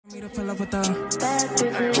Fell up with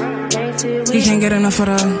he can't get enough of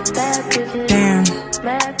the damn.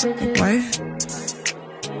 What?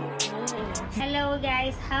 Hello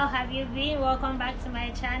guys, how have you been? Welcome back to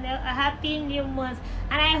my channel. A happy new month,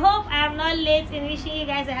 and I hope I am not late in wishing you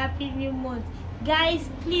guys a happy new month. Guys,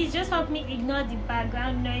 please just help me ignore the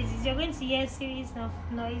background noises. You're going to hear a series of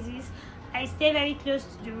noises. I stay very close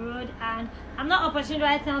to the road and I'm not opportunity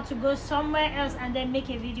right now to go somewhere else and then make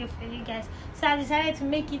a video for you guys, so I decided to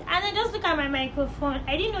make it. And then just look at my microphone.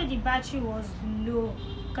 I didn't know the battery was low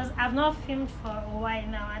because I've not filmed for a while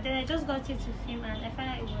now, and then I just got it to film and I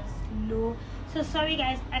found out it was low. So sorry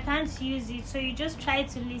guys, I can't use it, so you just try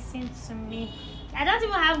to listen to me. I don't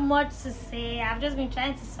even have much to say. I've just been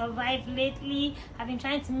trying to survive lately. I've been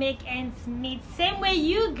trying to make ends meet, same way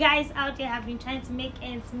you guys out there have been trying to make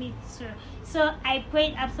ends meet too. So I pray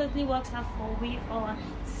it absolutely works out for we all.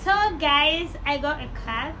 So guys, I got a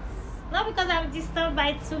cat, not because I'm disturbed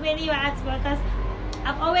by too many rats, but because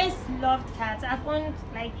I've always loved cats. I've owned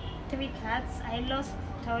like 3 cats. I lost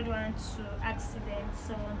the 3rd one to accident,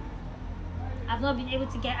 so I've not been able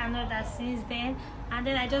to get another since then. And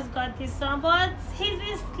then I just got this one, but he's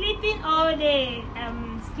been sleeping all day.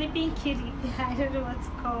 Sleeping kitty. I don't know what to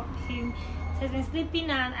call him. So he's been sleeping,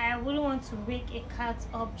 and I wouldn't want to wake a cat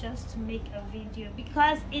up just to make a video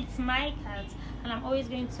because it's my cat and I'm always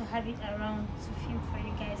going to have it around to film for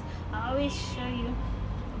you guys. I'll always show you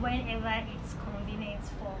whenever it's convenient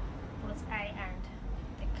for both I and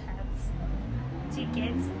the cat to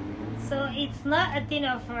get. So it's not a thing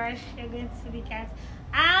of rush. You're going to see the cat.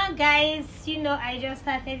 And guys, you know, I just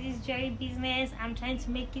started this jewelry business. I'm trying to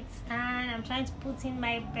make it stand. I'm trying to put in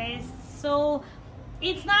my best. So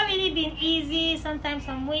it's not really been easy. Sometimes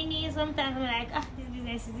I'm winning. Sometimes I'm like, this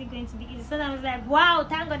business, is it going to be easy? Sometimes I'm like, wow,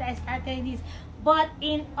 thank God I started this. But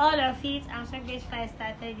in all of it, I'm so grateful I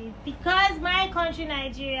started it, because my country,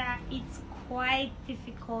 Nigeria, it's quite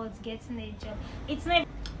difficult getting a job. It's not.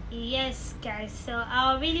 Yes guys, so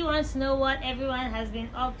I really want to know what everyone has been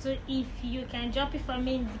up to. If you can drop it for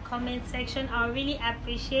me in the comment section, I'll really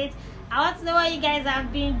appreciate. I want to know what you guys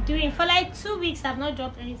have been doing. For like 2 weeks I've not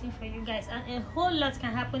dropped anything for you guys, and a whole lot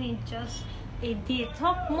can happen in just a day.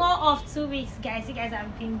 Talk more of 2 weeks guys. You guys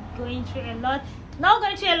have been going through a lot. Not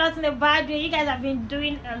going through a lot in a bad way. You guys have been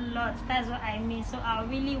doing a lot. That's what I mean. So I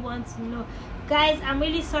really want to know. Guys, I'm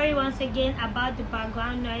really sorry once again about the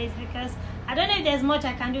background noise, because I don't know if there's much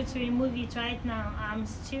I can do to remove it right now. I'm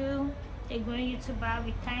still a growing YouTuber.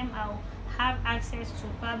 With time I'll have access to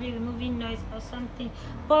probably removing noise or something,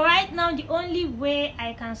 but right now the only way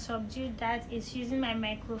I can subdue that is using my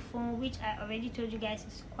microphone, which I already told you guys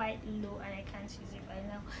is quite low and I can't use it right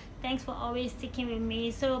now. Thanks for always sticking with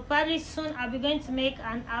me. So probably soon I'll be going to make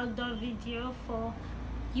an outdoor video for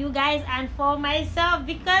you guys and for myself,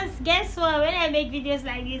 because guess what, when I make videos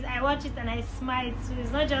like this I watch it and I smile too.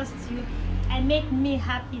 It's not just you, it make me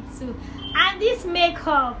happy too. And this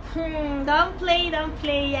makeup, don't play.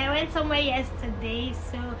 I went somewhere yesterday,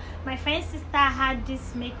 so my friend's sister had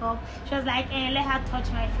this makeup. She was like, let her touch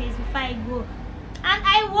my face before I go. And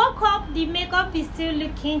I woke up, the makeup is still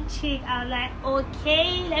looking chic. I was like,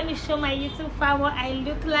 okay, let me show my YouTube fan what I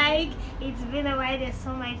look like. It's been a while they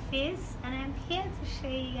saw my face, and I'm here to show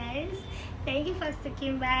you guys. Thank you for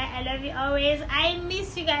sticking by. I love you always. I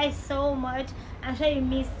miss you guys so much. I'm sure you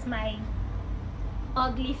missed my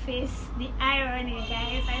ugly face. The irony,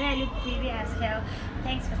 guys. I know I look pretty as hell.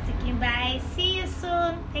 Thanks for sticking by. See you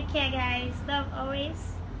soon. Take care, guys. Love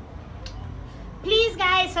always. Please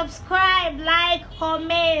guys, subscribe, like,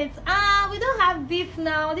 comment. We don't have beef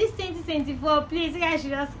now. This 2024, please, you guys should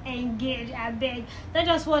just engage. I beg, don't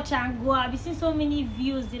just watch and go. I've been seeing so many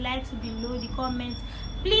views. The likes will be low, the comments.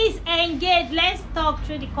 Please engage. Let's talk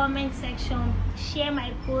through the comment section. Share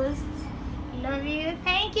my posts. Love you.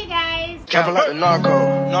 Thank you guys. Travel like the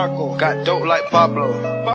narco, got dope like Pablo.